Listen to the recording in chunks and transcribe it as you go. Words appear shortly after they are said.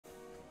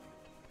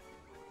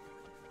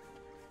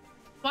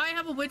Why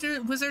have a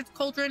wizard's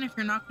cauldron if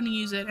you're not going to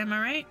use it? Am I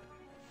right?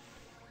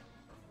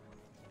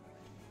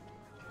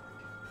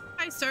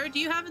 Hi, sir. Do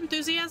you have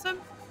enthusiasm?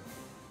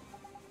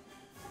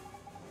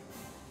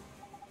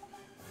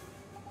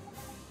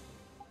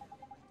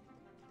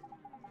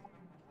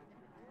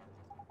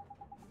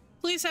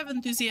 Please have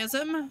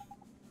enthusiasm.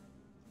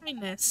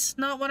 Kindness.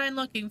 Not what I'm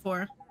looking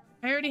for.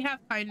 I already have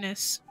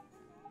kindness.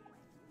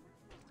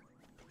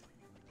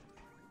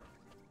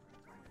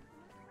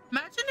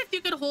 Imagine if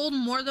you could hold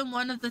more than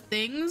one of the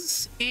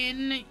things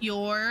in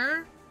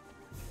your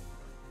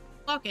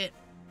pocket.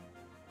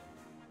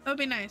 That would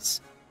be nice.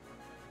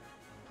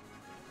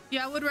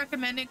 Yeah, I would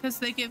recommend it because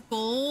they give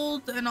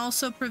gold and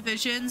also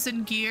provisions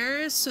and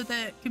gear so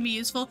that it can be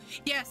useful.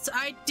 Yes,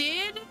 I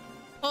did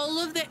all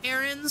of the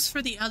errands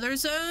for the other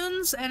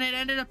zones and it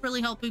ended up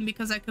really helping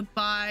because I could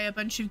buy a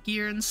bunch of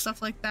gear and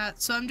stuff like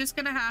that. So I'm just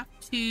gonna have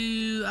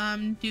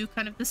to do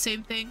kind of the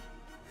same thing.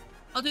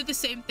 I'll do the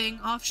same thing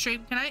off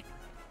stream. Can I?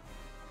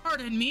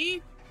 Pardon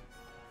me?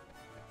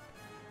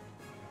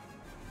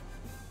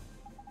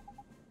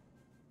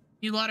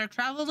 You lot of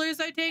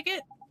travelers, I take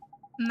it?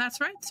 And that's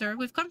right, sir.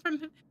 We've come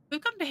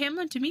to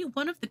Hamlin to meet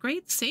one of the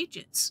great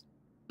sages.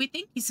 We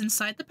think he's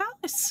inside the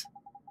palace.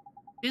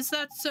 Is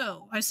that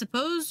so? I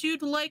suppose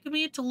you'd like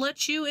me to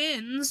let you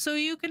in so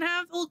you can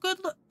have a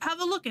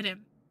look at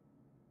him.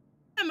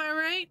 Am I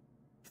right?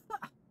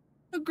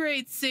 A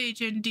great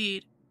sage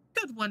indeed.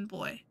 Good one,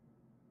 boy.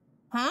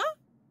 Huh?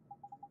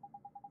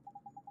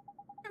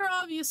 You're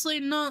obviously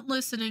not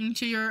listening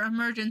to your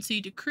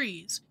emergency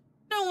decrees.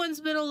 No one's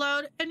been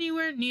allowed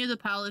anywhere near the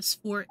palace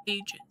for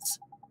ages.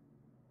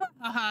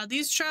 Haha,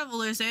 these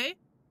travelers, eh?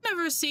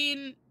 Never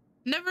seem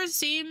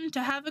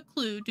to have a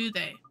clue, do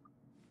they?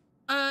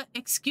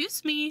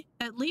 Excuse me.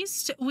 At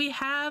least we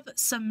have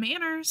some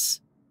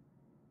manners.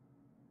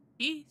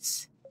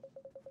 Jeez.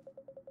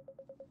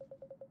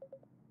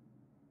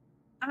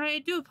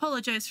 I do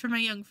apologize for my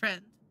young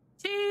friend.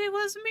 She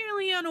was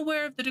merely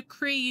unaware of the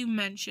decree you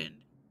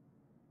mentioned,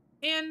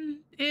 and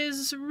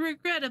is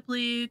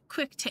regrettably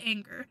quick to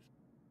anger.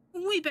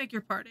 We beg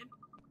your pardon.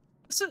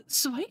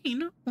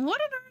 Swaine, what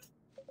on earth?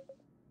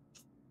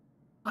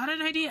 Got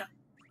an idea.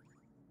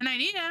 An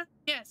idea?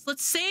 Yes,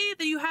 let's say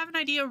that you have an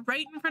idea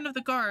right in front of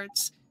the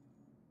guards.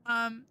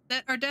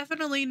 That are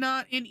definitely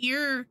not in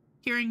ear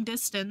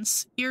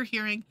distance.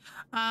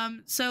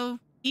 So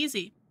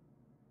easy.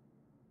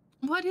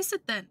 What is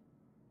it then?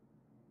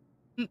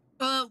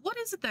 What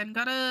is it then?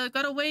 Got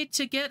a way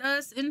to get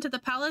us into the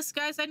palace,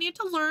 guys? I need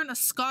to learn a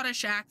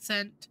Scottish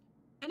accent.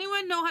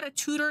 Anyone know how to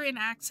tutor in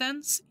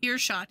accents?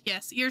 Earshot,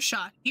 yes,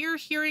 earshot. Ear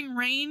hearing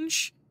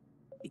range,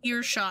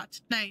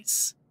 earshot.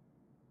 Nice.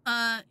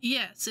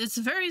 Yes, it's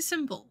very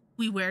simple.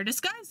 We wear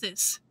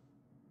disguises.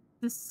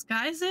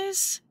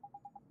 Disguises?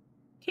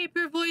 Keep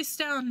your voice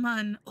down,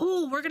 man.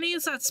 Oh, we're gonna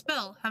use that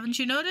spell. Haven't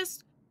you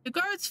noticed? The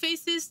guards'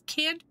 faces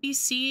can't be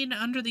seen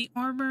under the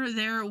armor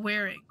they're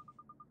wearing.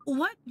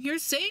 What? You're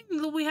saying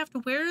that we have to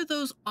wear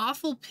those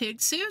awful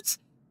pig suits?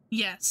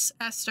 Yes,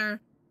 Esther.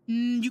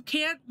 You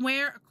can't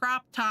wear a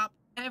crop top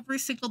every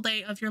single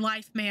day of your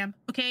life, ma'am.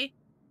 Okay?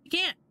 You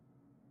can't.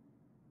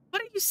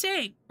 What are you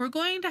saying? We're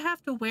going to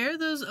have to wear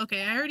those?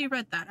 Okay, I already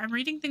read that. I'm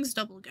reading things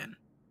double again.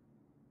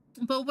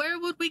 But where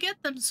would we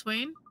get them,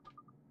 Swaine?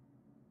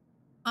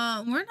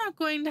 We're not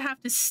going to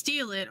have to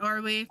steal it,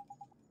 are we?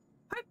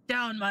 Pipe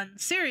down, man.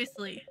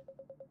 Seriously.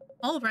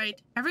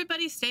 Alright,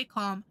 everybody stay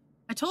calm.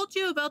 I told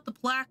you about the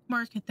black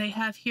market they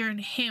have here in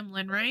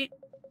Hamlin, right?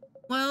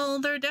 Well,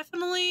 they'll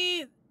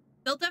definitely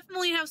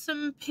have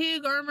some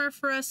pig armor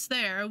for us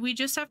there. We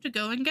just have to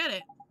go and get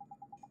it.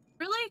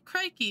 Really?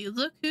 Crikey,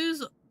 look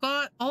who's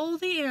got all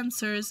the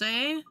answers,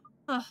 eh?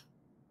 Ugh.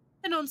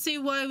 I don't see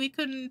why we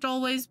couldn't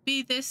always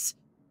be this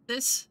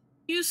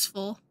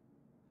useful.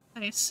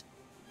 Nice.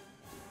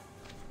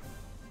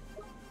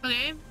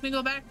 Okay, we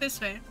go back this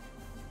way.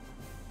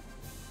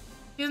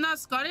 He's not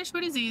Scottish?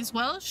 What is he? He's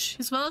Welsh?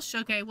 He's Welsh?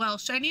 Okay,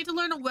 Welsh. I need to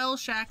learn a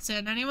Welsh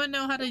accent. Anyone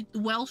know how to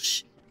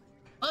Welsh?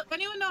 Oh,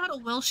 anyone know how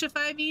to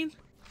Welshify me?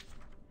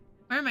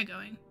 Where am I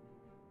going?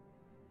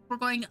 We're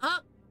going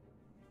up.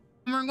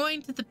 And we're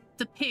going to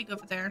the pig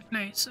over there.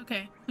 Nice,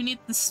 okay. We need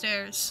the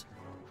stairs.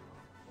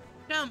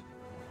 Jump.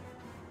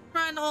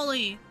 Run,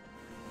 Ollie.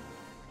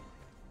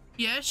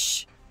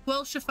 Yes.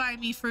 Welshify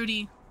me,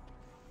 Fruity.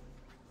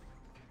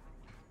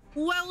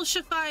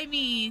 Welshify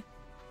me.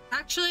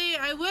 Actually,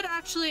 I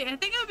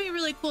think it would be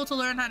really cool to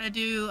learn how to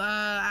do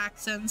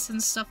accents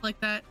and stuff like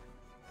that.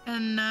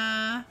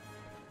 And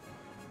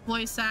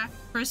voice act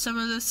for some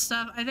of this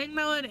stuff. I think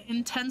that would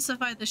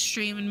intensify the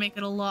stream and make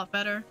it a lot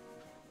better.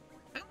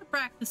 I gotta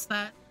practice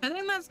that. I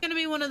think that's gonna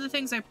be one of the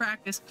things I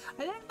practice.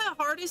 I think the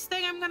hardest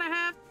thing I'm gonna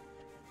have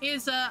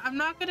is I'm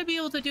not gonna be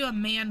able to do a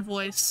man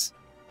voice.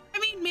 I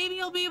mean,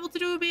 maybe I'll be able to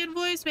do a man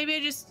voice. Maybe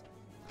I just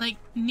like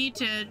need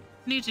to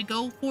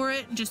go for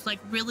it and just like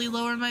really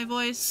lower my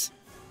voice.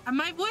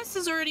 My voice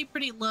is already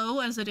pretty low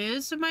as it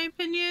is, in my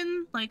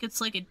opinion. Like, it's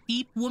like a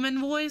deep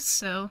woman voice,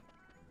 so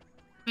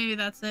maybe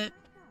that's it.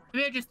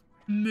 Maybe I just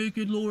make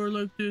it lower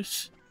like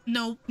this.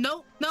 No,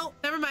 no, no,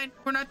 never mind.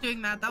 We're not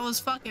doing that. That was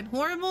fucking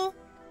horrible.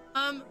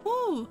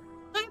 Ooh,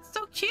 look, it's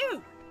so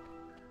cute.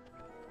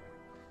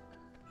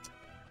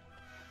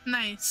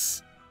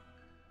 Nice.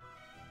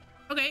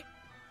 Okay.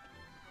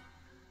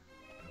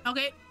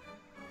 Okay.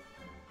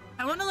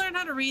 I want to learn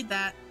how to read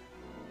that.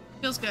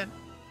 Feels good.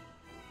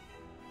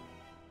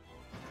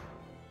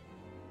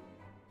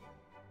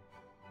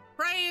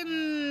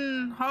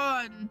 Brian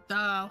Hon,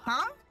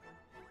 huh?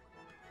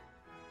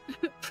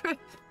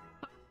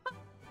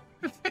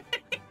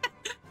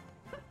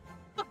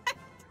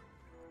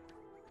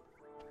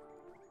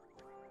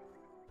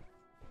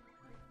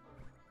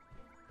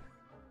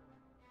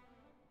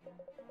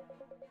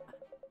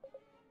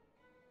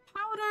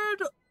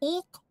 Powdered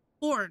oak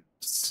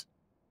horns.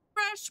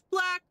 Fresh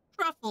black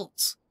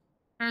truffles.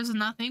 There's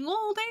nothing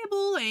old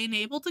Abel ain't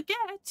able to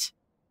get.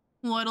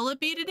 What'll it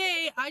be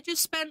today? I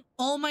just spent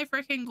all my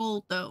freaking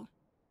gold, though.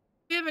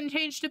 You haven't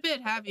changed a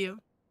bit, have you?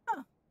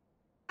 Huh.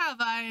 Have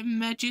I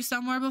met you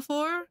somewhere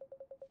before?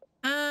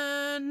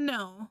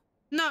 No.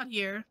 Not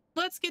here.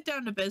 Let's get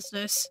down to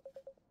business.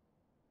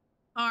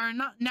 Or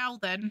not now,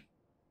 then.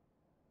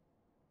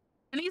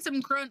 I need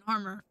some grunt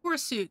armor. 4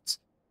 suits.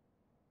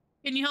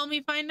 Can you help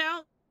me find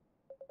out?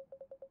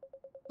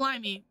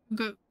 Blimey.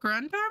 Grunt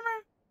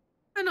armor?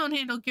 I don't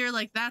handle gear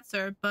like that,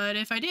 sir, but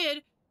if I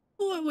did,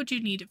 what would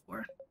you need it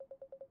for?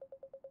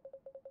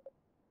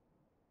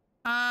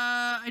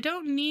 I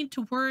don't need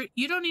to worry.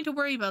 You don't need to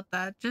worry about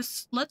that.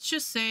 Let's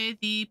just say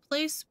the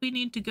place we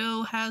need to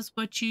go has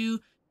what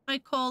you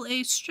might call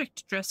a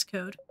strict dress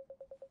code.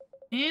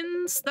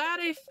 Is that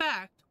a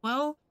fact?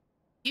 Well,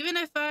 even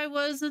if I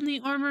was in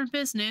the armor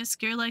business,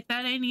 gear like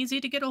that ain't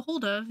easy to get a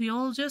hold of.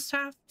 You'll just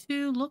have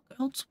to look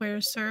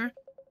elsewhere, sir.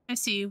 I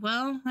see.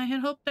 Well, I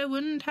had hoped I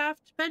wouldn't have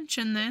to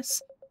mention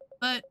this,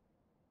 but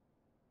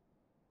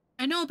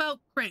I know about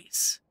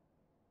Grace.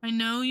 I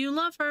know you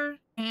love her,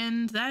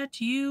 and that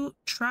you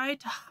try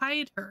to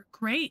hide her.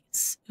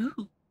 Grace.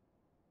 Ooh.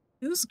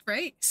 Who's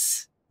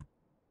Grace?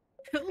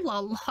 Ooh la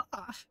la.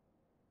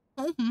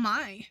 Oh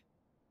my.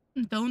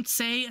 Don't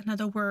say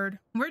another word.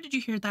 Where did you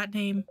hear that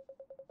name?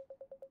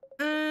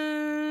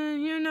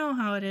 You know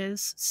how it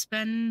is.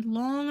 Spend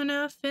long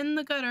enough in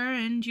the gutter,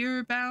 and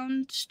you're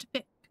bound to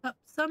pick up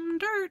some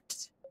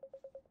dirt.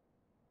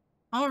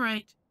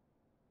 Alright.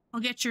 I'll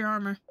get your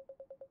armor.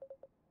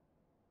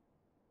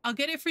 I'll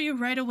get it for you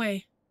right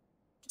away.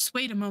 Just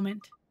wait a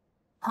moment.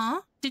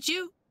 Huh? Did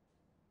you...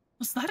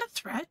 Was that a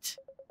threat?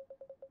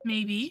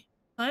 Maybe.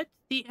 But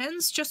the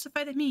ends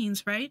justify the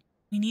means, right?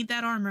 We need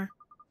that armor.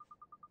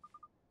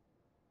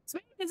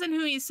 Swaine isn't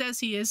who he says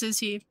he is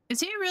he? Is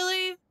he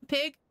really a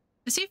pig?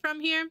 Is he from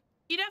here?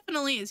 He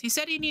definitely is. He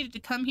said he needed to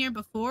come here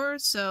before,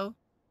 so...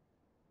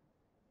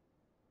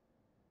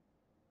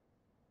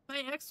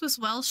 My ex was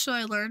Welsh, so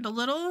I learned a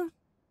little.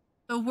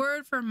 The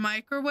word for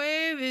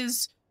microwave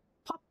is...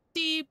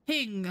 Popty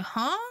ping,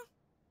 huh?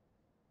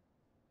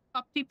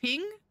 Popty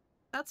ping?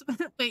 That's...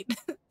 Wait.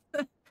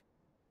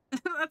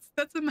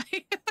 that's in my...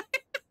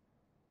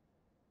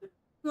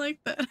 like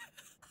that.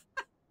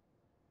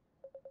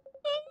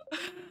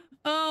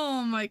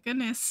 Oh my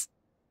goodness.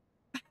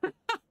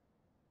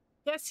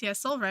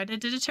 Yes, alright. I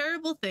did a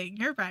terrible thing.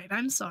 You're right.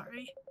 I'm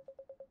sorry.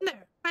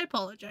 There. I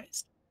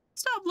apologized.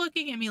 Stop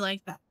looking at me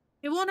like that.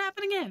 It won't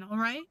happen again,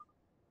 alright?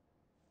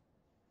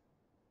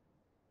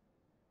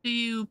 Do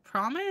you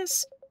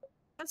promise?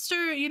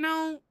 Esther, you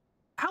know,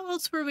 how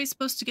else were we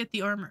supposed to get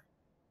the armor?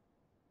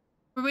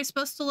 Were we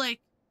supposed to,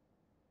 like,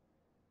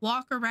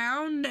 walk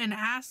around and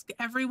ask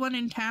everyone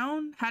in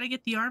town how to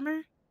get the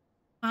armor?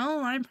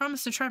 Well, I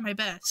promise to try my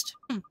best.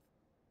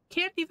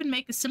 Can't even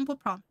make a simple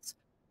promise.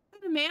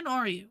 What kind of man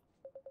are you?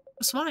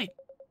 Swaine.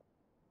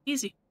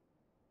 Easy.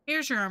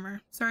 Here's your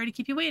armor. Sorry to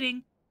keep you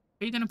waiting.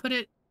 Are you gonna put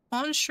it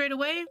on straight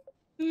away?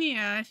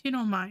 Yeah, if you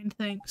don't mind,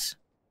 thanks.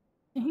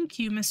 Thank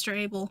you, Mr.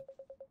 Abel.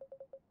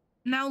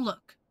 Now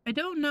look, I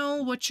don't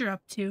know what you're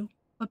up to,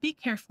 but be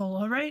careful,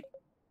 alright?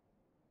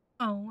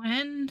 Oh,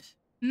 and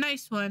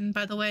nice one,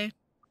 by the way.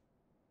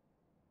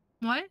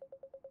 What?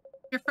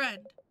 Your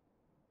friend.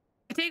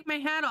 I take my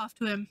hat off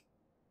to him.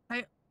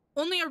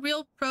 Only a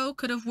real pro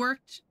could have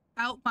worked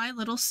out my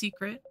little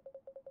secret.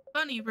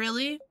 Funny,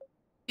 really.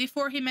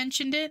 Before he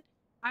mentioned it,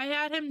 I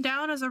had him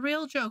down as a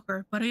real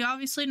joker, but he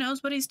obviously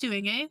knows what he's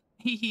doing, eh?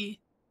 Hehe.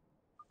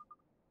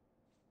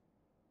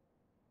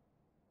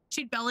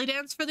 She'd belly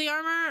dance for the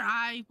armor?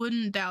 I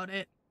wouldn't doubt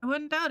it. I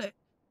wouldn't doubt it.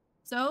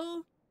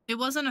 So, it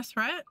wasn't a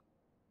threat?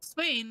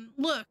 Swaine,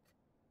 look.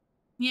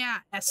 Yeah,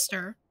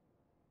 Esther.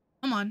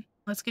 Come on,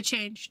 let's get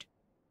changed.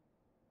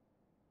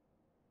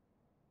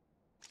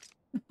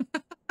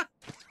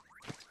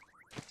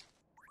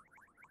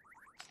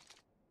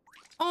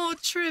 Oh,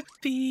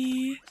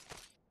 trippy.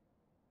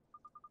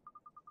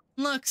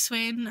 Look,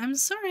 Swaine, I'm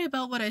sorry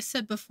about what I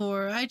said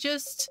before.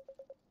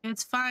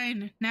 It's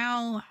fine.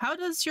 Now, how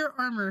does your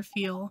armor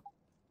feel?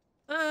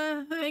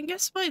 I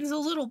guess mine's a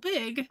little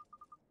big.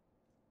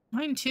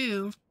 Mine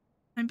too.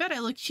 I bet I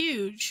look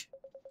huge.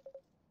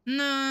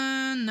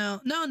 No.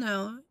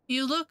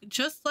 You look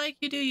just like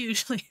you do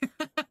usually.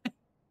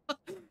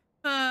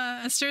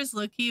 Esther's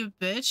low-key a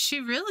bitch. She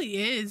really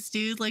is,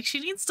 dude. Like, she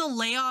needs to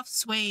lay off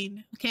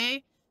Swaine,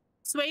 okay?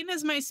 Swaine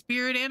is my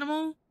spirit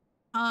animal,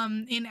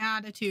 in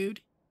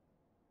attitude.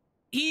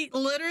 He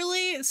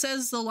literally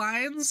says the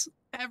lines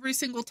every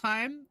single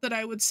time that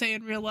I would say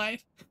in real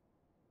life.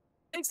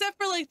 Except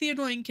for, like, the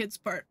annoying kids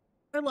part.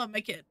 I love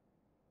my kid.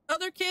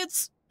 Other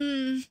kids,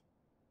 they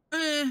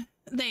ain't.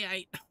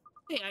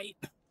 They ain't.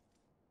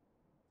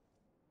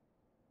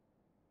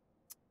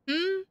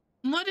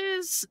 What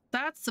is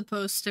that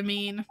supposed to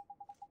mean?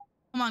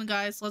 Come on,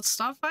 guys, let's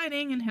stop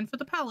fighting and head for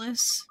the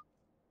palace.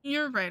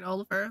 You're right,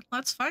 Oliver.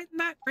 Let's find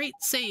that great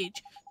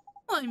sage.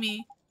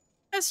 Blimey,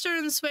 Esther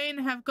and Swaine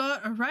have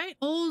got a right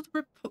old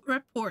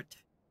report.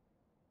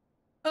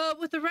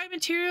 With the right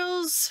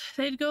materials,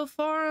 they'd go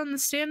far on the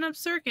stand-up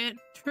circuit.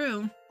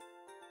 True.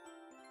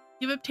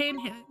 You've obtained...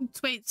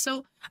 Wait,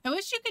 so I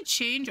wish you could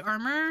change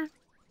armor.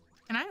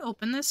 Can I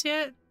open this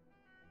yet?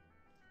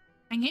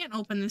 I can't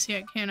open this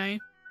yet, can I?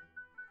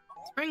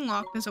 Spring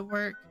lock doesn't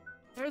work.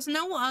 There's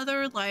no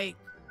other, like...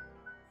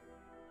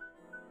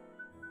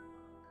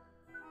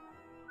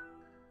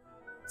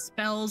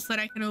 spells that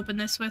I can open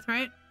this with,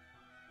 right?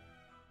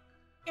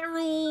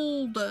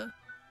 Herald!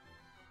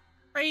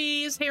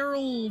 Praise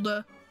Herald!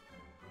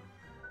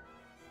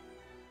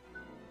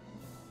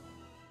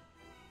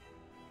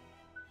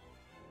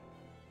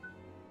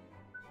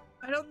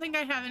 I don't think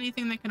I have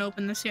anything that can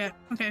open this yet.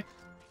 Okay.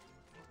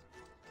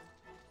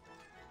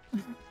 I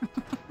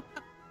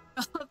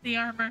love the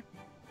armor.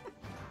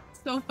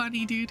 So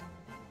funny, dude.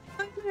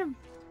 Look at him.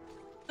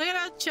 Look at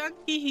how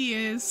chunky he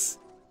is.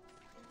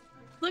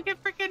 Look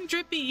at freaking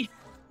Drippy.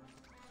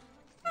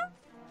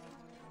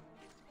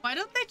 Why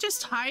don't they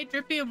just hide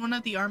Drippy in one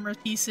of the armor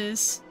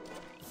pieces?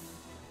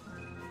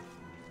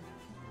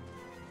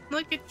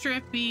 Look at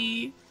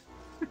Drippy.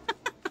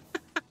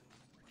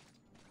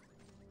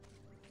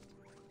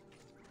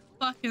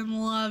 Fucking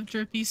love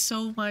Drippy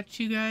so much,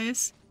 you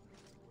guys.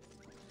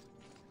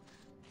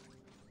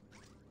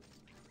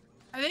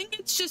 I think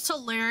it's just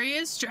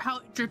hilarious how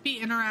Drippy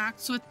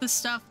interacts with the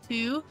stuff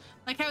too.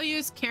 Like how he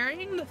was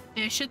carrying the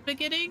fish at the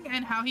beginning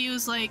and how he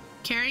was like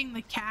carrying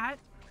the cat.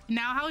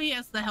 Now how he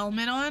has the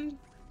helmet on.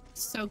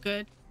 So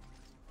good.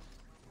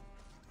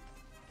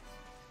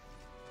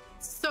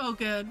 So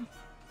good.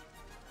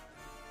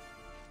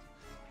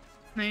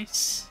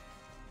 Nice.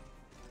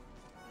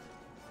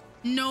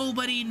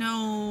 Nobody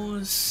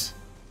knows.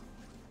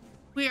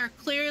 We are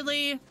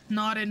clearly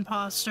not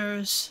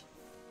imposters.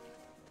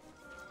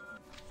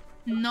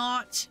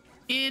 Not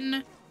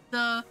in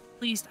the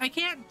least. I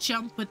can't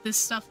jump with this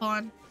stuff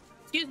on.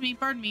 Excuse me,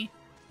 pardon me.